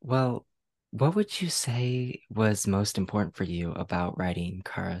 Well, what would you say was most important for you about writing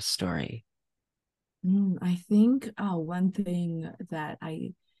Kara's story? I think one thing that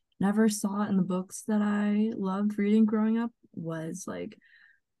I never saw in the books that I loved reading growing up was like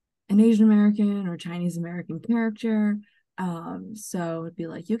an Asian American or Chinese American character. So it'd be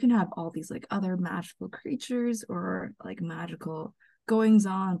like you can have all these like other magical creatures or like magical goings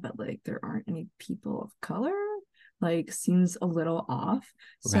on, but like there aren't any people of color. Like seems a little off.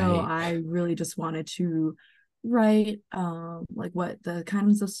 So Right, I really just wanted to write like what the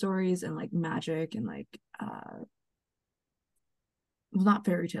kinds of stories and like magic and like well, not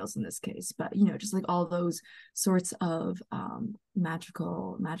fairy tales in this case, but just like all those sorts of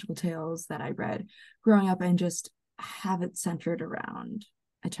magical tales that I read growing up and just have it centered around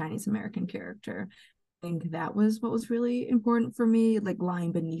a Chinese American character. I think that was what was really important for me, like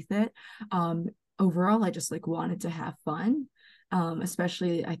lying beneath it. Um, Overall, I just like wanted to have fun.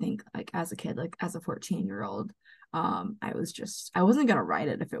 Especially I think like as a kid, like as a 14-year-old, I wasn't gonna write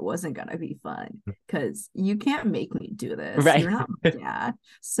it if it wasn't gonna be fun because you can't make me do this. right. You're not my dad.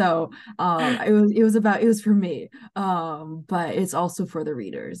 So it was for me. But it's also for the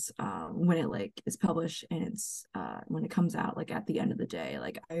readers. When it like is published and it's when it comes out like at the end of the day,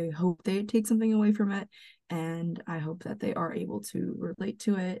 like I hope they take something away from it and I hope that they are able to relate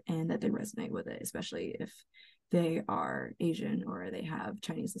to it and that they resonate with it, especially if they are Asian or they have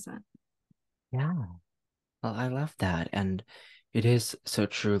Chinese descent. Yeah. Well, I love that. And it is so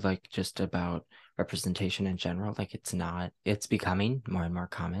true, like just about representation in general. Like it's becoming more and more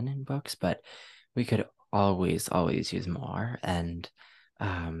common in books, but we could always use more. And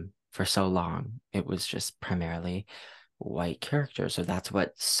for so long, it was just primarily white characters, so that's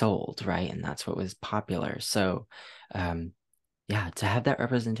what sold, right? And that's what was popular. So, um, yeah, to have that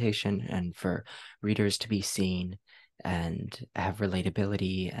representation and for readers to be seen and have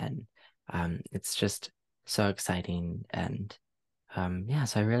relatability and it's just so exciting and yeah,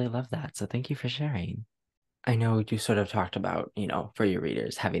 so I really love that. So thank you for sharing. I know you sort of talked about, for your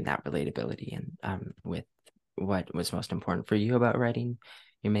readers having that relatability and with what was most important for you about writing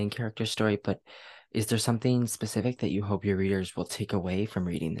your main character story, but is there something specific that you hope your readers will take away from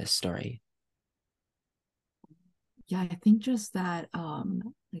reading this story? Yeah, I think just that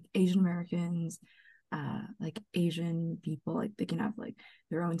like Asian Americans, like Asian people, like they can have like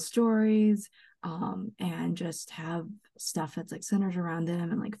their own stories, and just have stuff that's like centered around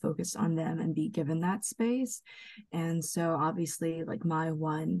them and like focused on them and be given that space. And so obviously like my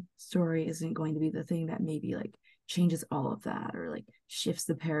one story isn't going to be the thing that maybe like changes all of that or like shifts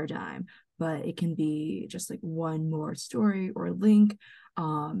the paradigm, but it can be just like one more story or link,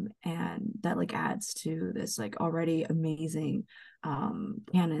 and that like adds to this like already amazing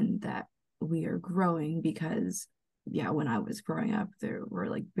canon that we are growing because yeah, when I was growing up there were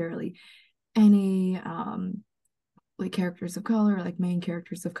like barely any like characters of color, like main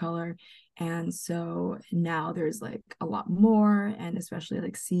characters of color. And so now there's like a lot more, and especially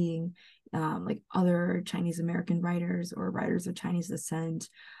like seeing like other Chinese American writers or writers of Chinese descent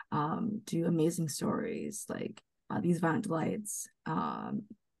do amazing stories like These Violent Delights,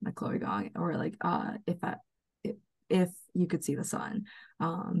 by Chloe Gong, or like if You Could See the Sun,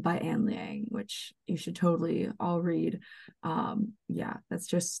 by Anne Liang, which you should totally all read. Yeah, that's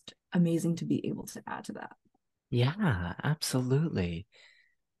just amazing to be able to add to that. Yeah, absolutely.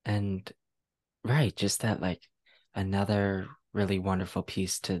 And right, just that like another really wonderful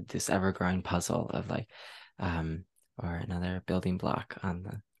piece to this ever-growing puzzle of like um or another building block on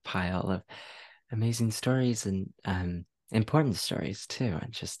the pile of amazing stories and important stories too.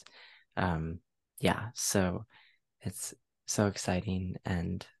 And just yeah, so it's so exciting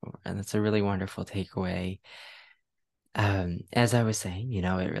and it's a really wonderful takeaway. As I was saying,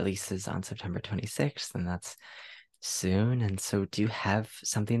 it releases on September 26th, and that's soon. And so do you have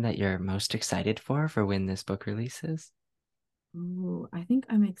something that you're most excited for when this book releases? Ooh, I think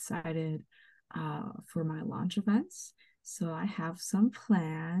I'm excited for my launch events. So I have some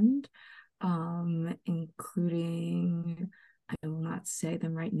planned, including, I will not say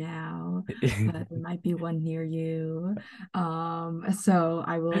them right now, but there might be one near you. So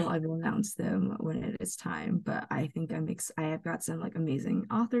I will announce them when it is time. But I think I have got some like amazing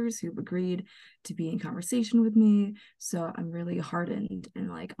authors who've agreed to be in conversation with me. So I'm really heartened and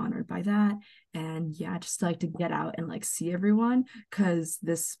like honored by that. And yeah, just like to get out and like see everyone because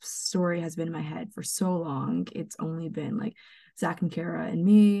this story has been in my head for so long. It's only been like Zach and Kara and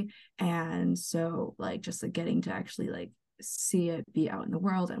me. And so like just like getting to actually like see it be out in the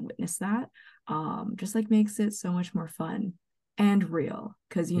world and witness that just like makes it so much more fun and real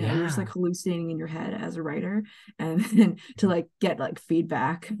because you're just like Yeah. hallucinating in your head as a writer and then to like get like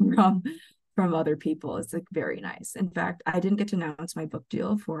feedback from other people is like very nice. In fact, I didn't get to announce my book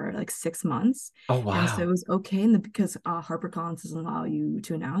deal for like 6 months, Oh, and so it wow. was okay in the because HarperCollins doesn't allow you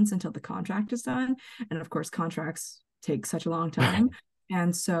to announce until the contract is done, and of course contracts take such a long time,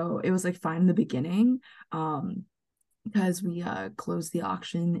 and so it was like fine in the beginning. Because we closed the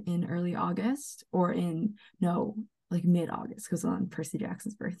auction in early August or in no like mid-August because on Percy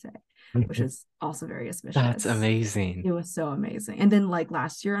Jackson's birthday, which is also very That's auspicious. amazing. It was so amazing. And then like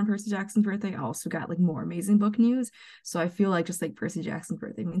last year on Percy Jackson's birthday, I also got like more amazing book news. So I feel like just like Percy Jackson's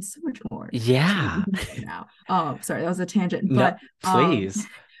birthday means so much more to me Yeah. even more now. Oh, sorry, that was a tangent. No, But please.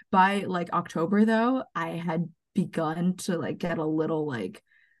 by like October though, I had begun to like get a little like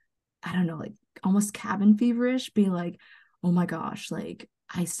I don't know, like almost cabin feverish, being like, oh my gosh, like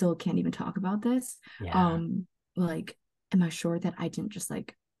I still can't even talk about this. Yeah. Um, like, am I sure that I didn't just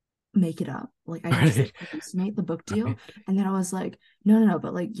like make it up? Like I didn't just Right. like hallucinate the book deal. And then I was like, no, no, no,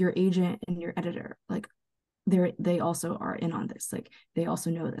 but like your agent and your editor, like they also are in on this. Like they also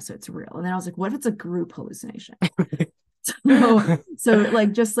know this, so it's real. And then I was like, what if it's a group hallucination? So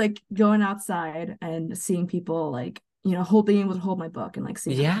like just like going outside and seeing people like being able to hold my book and like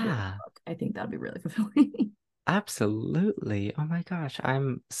seeing other people hold Yeah. my book, I think that'd be really fulfilling. Absolutely. Oh my gosh,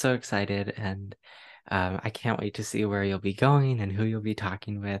 I'm so excited and I can't wait to see where you'll be going and who you'll be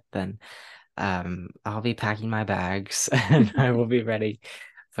talking with. And I'll be packing my bags and I will be ready.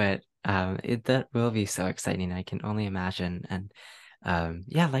 But that will be so exciting. I can only imagine. And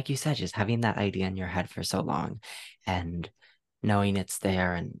yeah, like you said, just having that idea in your head for so long and knowing it's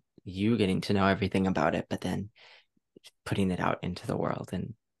there and you getting to know everything about it, but then putting it out into the world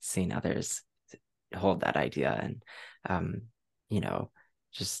and seeing others hold that idea and um you know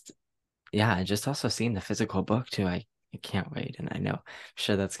just yeah, just also seeing the physical book too. I can't wait, and I know I'm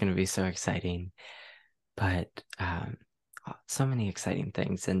sure that's going to be so exciting. But so many exciting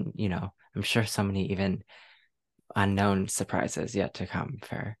things, and I'm sure so many even unknown surprises yet to come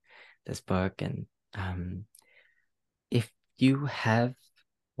for this book. And um if you have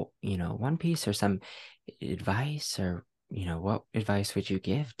one piece or some advice, or what advice would you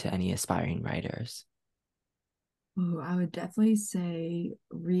give to any aspiring writers? Ooh, I would definitely say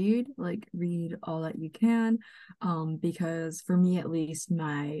read all that you can. Because for me at least,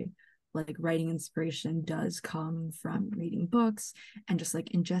 my like writing inspiration does come from reading books and just like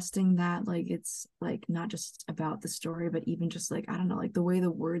ingesting that. Like it's like not just about the story, but even just like, I don't know, like the way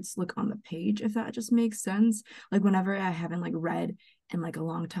the words look on the page, if that just makes sense. Like whenever I haven't like read in like a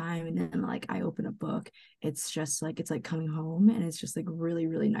long time and then like I open a book, it's just like it's like coming home and it's just like really,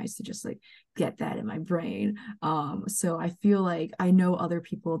 really nice to just like get that in my brain. So I feel like I know other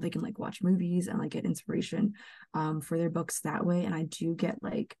people, they can like watch movies and like get inspiration for their books that way, and I do get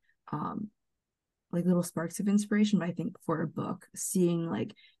um like little sparks of inspiration. But I think for a book, seeing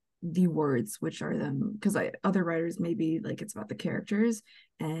like the words, which are them, because I other writers maybe like it's about the characters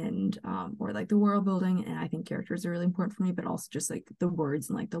and or like the world building, and I think characters are really important for me, but also just like the words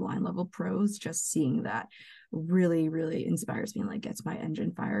and like the line level prose, just seeing that really, really inspires me and like gets my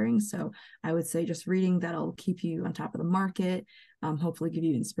engine firing. So I would say just reading that'll keep you on top of the market, hopefully give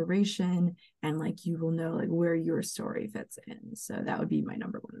you inspiration, and like you will know like where your story fits in. So that would be my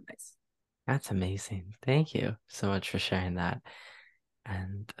number one advice. That's amazing. Thank you so much for sharing that.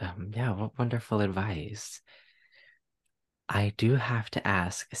 And yeah, what wonderful advice. I do have to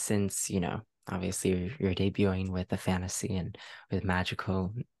ask, since, obviously you're debuting with a fantasy and with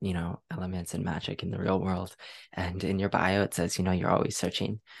magical, elements and magic in the real world. And in your bio, it says, you're always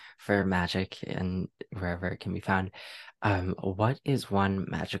searching for magic and wherever it can be found. What is one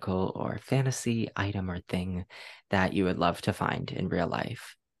magical or fantasy item or thing that you would love to find in real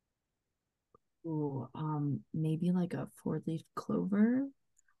life? Ooh, maybe like a four-leaf clover.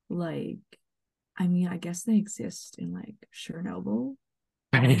 Like, I mean, I guess they exist in like Chernobyl,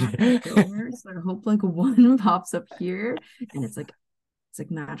 but I'm not Right. sure. So I hope like one pops up here and it's like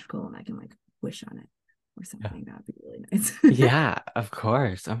magical and I can like wish on it or something. That'd be really nice. Yeah, of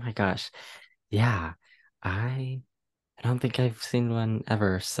course. Oh my gosh. Yeah. I I don't think I've seen one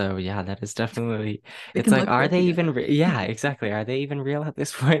ever. So yeah, that is definitely, We it's can like, look for are it they even together. yeah, exactly. Are they even real at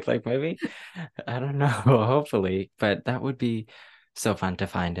this point? Like maybe, I don't know, hopefully, but that would be so fun to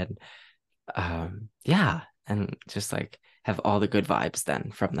find. And yeah, and just like have all the good vibes then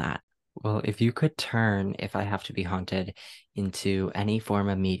from that. Well, if you could turn If I Have to Be Haunted into any form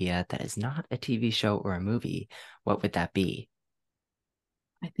of media that is not a TV show or a movie, what would that be?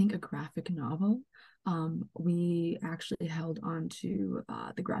 I think a graphic novel. We actually held on to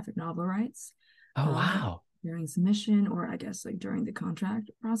the graphic novel rights Oh, um, wow. during submission, or I guess like during the contract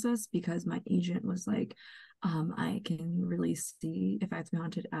process, because my agent was like, I can release the If I Have to Be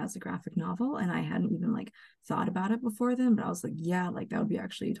Haunted as a graphic novel, and I hadn't even like thought about it before then, but I was like, yeah, like that would be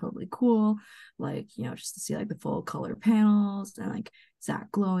actually totally cool, like just to see like the full color panels and like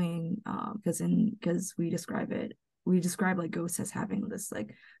Zach glowing, because we describe like ghosts as having this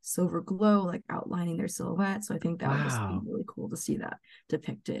like silver glow, like outlining their silhouette. So I think that would just be Wow. really cool to see that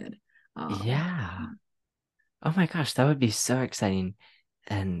depicted. Um, Yeah. Oh my gosh, that would be so exciting.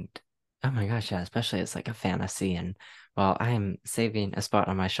 And oh my gosh, yeah, especially as like a fantasy. And well, I am saving a spot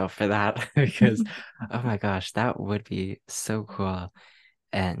on my shelf for that because oh my gosh, that would be so cool.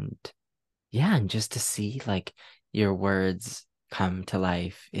 And yeah, and just to see like your words come to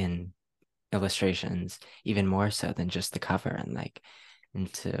life in illustrations, even more so than just the cover and like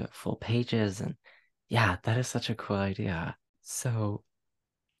into full pages. And yeah, that is such a cool idea. So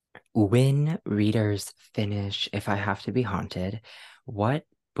when readers finish If I Have to Be Haunted, what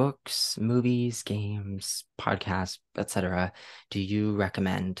books, movies, games, podcasts, etc., do you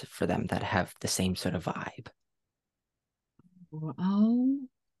recommend for them that have the same sort of vibe? well,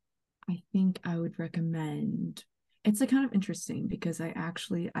 I think I would recommend. It's like kind of interesting because I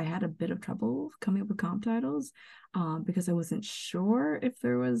had a bit of trouble coming up with comp titles, because I wasn't sure if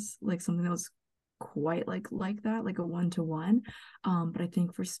there was like something that was quite like that, like a one-to-one. But I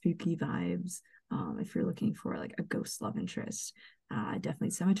think for spooky vibes, if you're looking for like a ghost love interest, definitely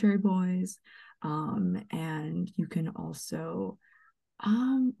Cemetery Boys. And you can also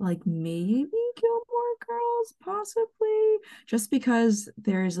like maybe Gilmore Girls, possibly, just because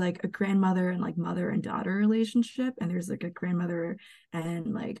there's like a grandmother and like mother and daughter relationship, and there's like a grandmother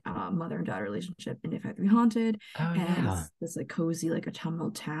and like mother and daughter relationship in If I Have to Be Haunted, Oh and yeah. it's this like cozy like autumnal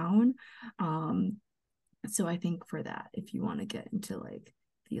town. Um, so I think for that, if you want to get into like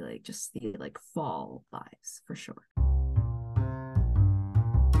the like fall vibes for sure.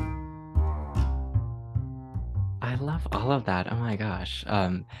 I love all of that. Oh my gosh.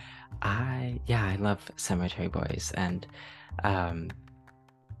 I love Cemetery Boys and um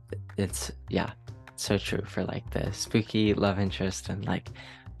it's yeah, so true for like the spooky love interest and like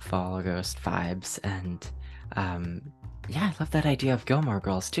fall ghost vibes. And um yeah, I love that idea of Gilmore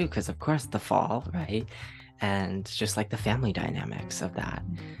Girls too, because of course the fall, right? And just like the family dynamics of that.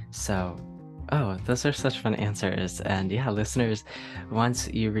 So oh, those are such fun answers. And yeah, listeners, once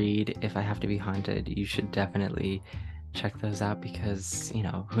you read If I Have to Be Haunted, you should definitely check those out because,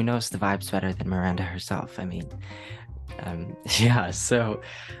 who knows the vibes better than Miranda herself? I mean, yeah, so,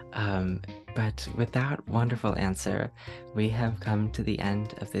 um, but with that wonderful answer, we have come to the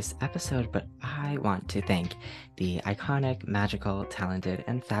end of this episode. But I want to thank the iconic, magical, talented,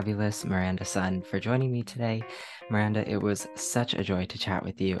 and fabulous Miranda Sun for joining me today. Miranda, it was such a joy to chat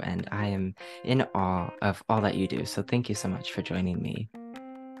with you, and I am in awe of all that you do. So thank you so much for joining me.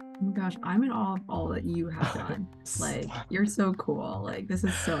 Oh my gosh, I'm in awe of all that you have done. Like, you're so cool. Like, this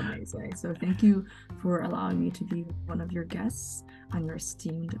is so amazing. So, thank you for allowing me to be one of your guests on your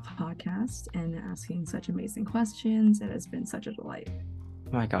esteemed podcast and asking such amazing questions. It has been such a delight.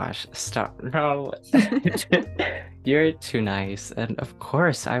 Oh my gosh, stop. No. You're too nice. And of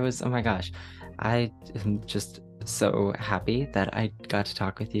course, oh my gosh, I am just so happy that I got to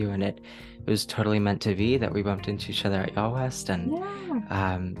talk with you, and it was totally meant to be that we bumped into each other at Y'all West. And Yeah.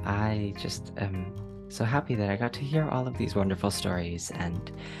 I just am so happy that I got to hear all of these wonderful stories.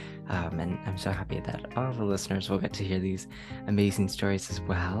 And I'm so happy that all the listeners will get to hear these amazing stories as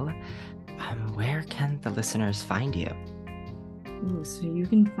well. Where can the listeners find you? Ooh, so you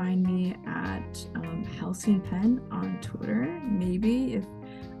can find me at Halcyon Pen on Twitter. Maybe if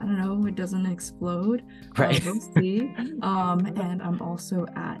I don't know, it doesn't explode. Right. We'll see. And I'm also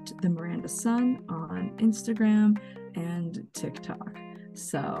at the Miranda Sun on Instagram and TikTok.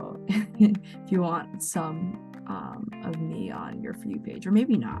 So if you want some of me on your For You page, or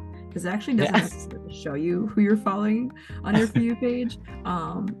maybe not, because it actually doesn't Yeah. necessarily show you who you're following on your For You page.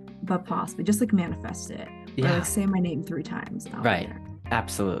 But possibly just like manifest it, or like Yeah. say my name 3 times and I'll be Right. there.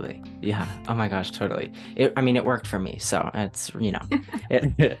 Absolutely. Yeah. Oh my gosh, totally. I mean, it worked for me, so it,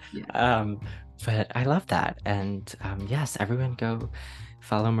 Yeah. um, but I love that. And yes, everyone go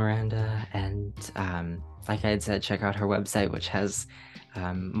follow Miranda and like I had said, check out her website, which has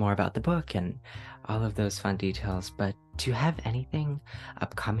more about the book and all of those fun details. But do you have anything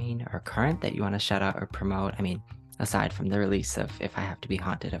upcoming or current that you want to shout out or promote? I mean, aside from the release of If I Have to Be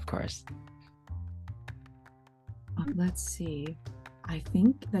Haunted, of course. Let's see. I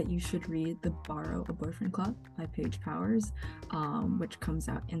think that you should read The Borrow a Boyfriend Club by Paige Powers, which comes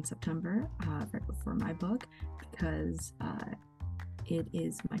out in September, right before my book, because it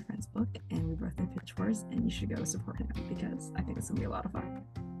is my friend's book and we both in Pitch Wars, and you should go support him because I think it's gonna be a lot of fun.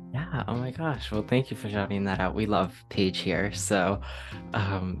 Yeah, oh my gosh. Well, thank you for shouting that out. We love Paige here. So,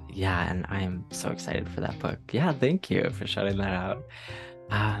 yeah, and I'm so excited for that book. Yeah, thank you for shouting that out.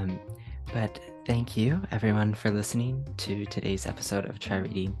 Um, but thank you everyone for listening to today's episode of Try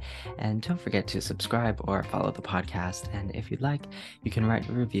Reading. And don't forget to subscribe or follow the podcast. And if you'd like, you can write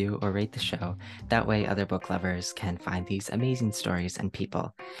a review or rate the show. That way other book lovers can find these amazing stories and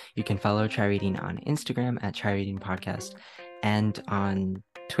people. You can follow Try Reading on Instagram at Try Reading Podcast and on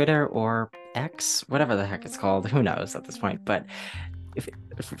Twitter or X, whatever the heck it's called. Who knows at this point? But if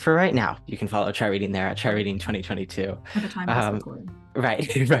for right now, you can follow Try Reading there at Try Reading 2022. At the time of this recording.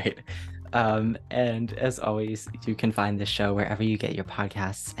 Right, right. And as always, you can find the show wherever you get your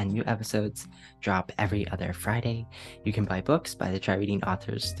podcasts, and new episodes drop every other Friday. You can buy books by the Try Reading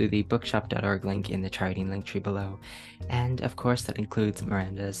authors through the bookshop.org link in the Try Reading link tree below. And of course, that includes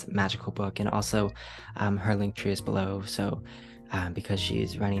Miranda's magical book, and also her link tree is below. So because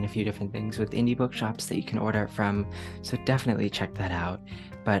she's running a few different things with indie bookshops that you can order from. So definitely check that out.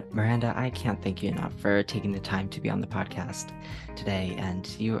 But Miranda, I can't thank you enough for taking the time to be on the podcast today. And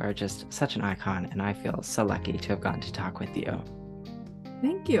you are just such an icon. And I feel so lucky to have gotten to talk with you.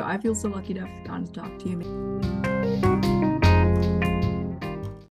 Thank you. I feel so lucky to have gotten to talk to you.